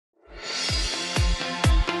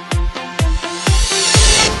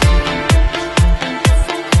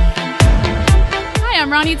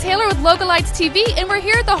I'm Ronnie Taylor with Localites.tv, and we're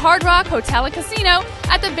here at the Hard Rock Hotel and Casino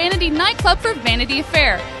at the Vanity Nightclub for Vanity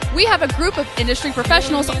Affair. We have a group of industry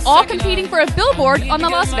professionals all competing for a billboard on the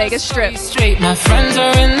Las Vegas Strip. My friends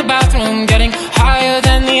are in the bathroom getting higher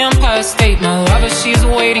than the Empire State. My lover, she's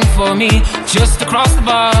waiting for me just across the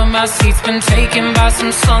bar. My seat's been taken by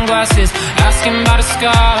some sunglasses, asking about a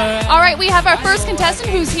scar. All right, we have our first contestant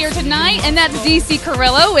who's here tonight, and that's DC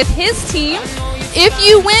Carrillo with his team. If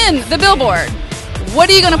you win the billboard, what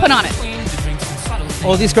are you going to put on it?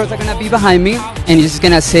 All these girls are going to be behind me, and you're just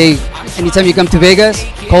going to say, anytime you come to Vegas,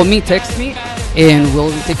 call me, text me, and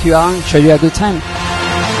we'll take you out and show you a good time.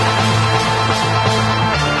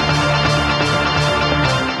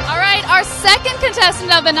 All right, our second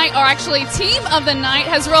contestant of the night, or actually team of the night,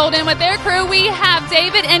 has rolled in with their crew. We have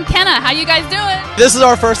David and Kenna. How you guys doing? This is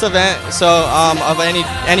our first event, so of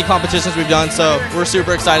any competitions we've done, so we're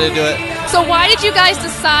super excited to do it. So why did you guys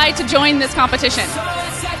decide to join this competition?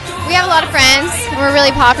 We have a lot of friends, and we're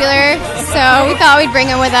really popular, so we thought we'd bring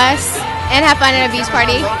them with us and have fun at a beach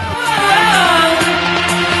party.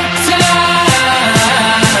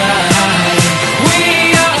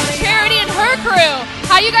 Charity and her crew,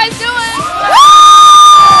 how you guys doing?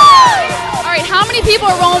 All right, how many people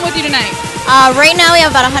are rolling with you tonight? Right now we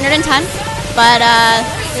have about 110, but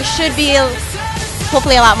there should be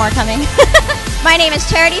hopefully a lot more coming. My name is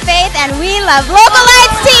Charity Faith, and we love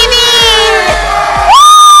Localites.tv!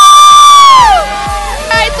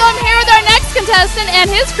 So I'm here with our next contestant and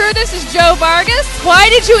his crew. This is Joe Vargas. Why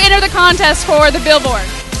did you enter the contest for the billboard?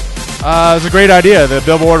 It was a great idea. The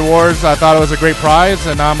Billboard Awards, I thought it was a great prize,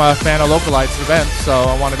 and I'm a fan of Localites events, so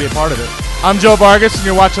I want to be a part of it. I'm Joe Vargas, and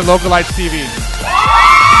you're watching Localites.tv.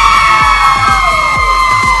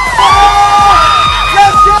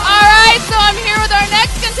 All right, so I'm here with our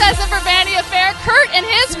next contestant for Vanity Affair, Kurt and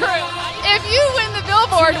his crew. If you win the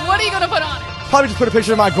billboard, what are you going to put on it? Probably just put a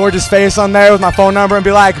picture of my gorgeous face on there with my phone number and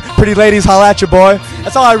be like, pretty ladies, holla at your boy.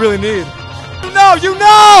 That's all I really need. You know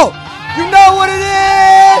what it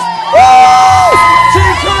is! Woo! Team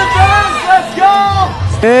to the dance, let's go!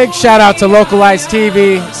 Big shout out to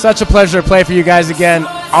Localites.tv. Such a pleasure to play for you guys again.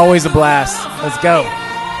 Always a blast. Let's go.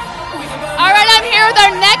 All right, I'm here with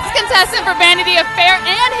our next contestant for Vanity Affair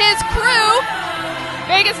and his crew,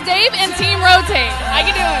 Vegas Dave and Team Rotate. How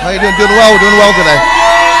you doing? How you doing? Doing well. We're doing well today.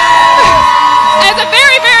 It's a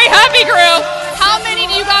very, very happy crew. How many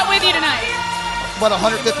do you got with you tonight? About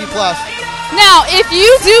 150 plus. Now, if you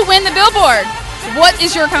do win the billboard, what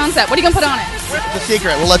is your concept? What are you going to put on it? It's a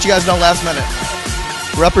secret. We'll let you guys know last minute.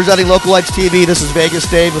 Representing Localites.tv, this is Vegas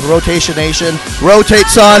Dave with Rotation Nation. Rotate,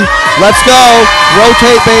 son. Let's go.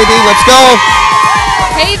 Rotate, baby. Let's go.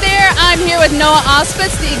 Hey there, I'm here with Noah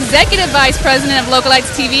Ospitz, the Executive Vice President of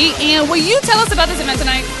Localites.tv, and will you tell us about this event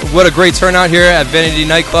tonight? What a great turnout here at Vanity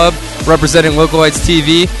Nightclub, representing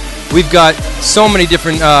Localites.tv. We've got so many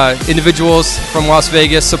different individuals from Las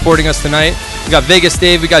Vegas supporting us tonight. We got Vegas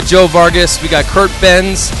Dave, we got Joe Vargas, we got Kurt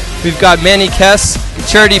Benz, we've got Manny Kess,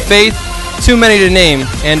 Charity Faith, too many to name,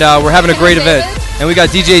 and we're having a great event. And we got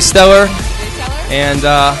DJ Stellar, and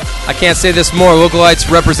I can't say this more, Localites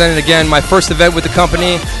represented again, my first event with the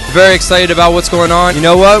company. Very excited about what's going on. You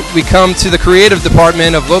know what? We come to the creative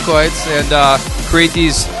department of Localites and create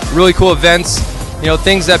these really cool events, you know,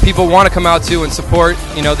 things that people want to come out to and support.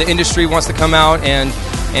 You know, the industry wants to come out and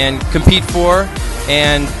compete for,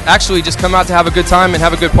 and actually just come out to have a good time and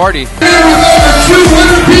have a good party.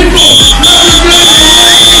 200 people.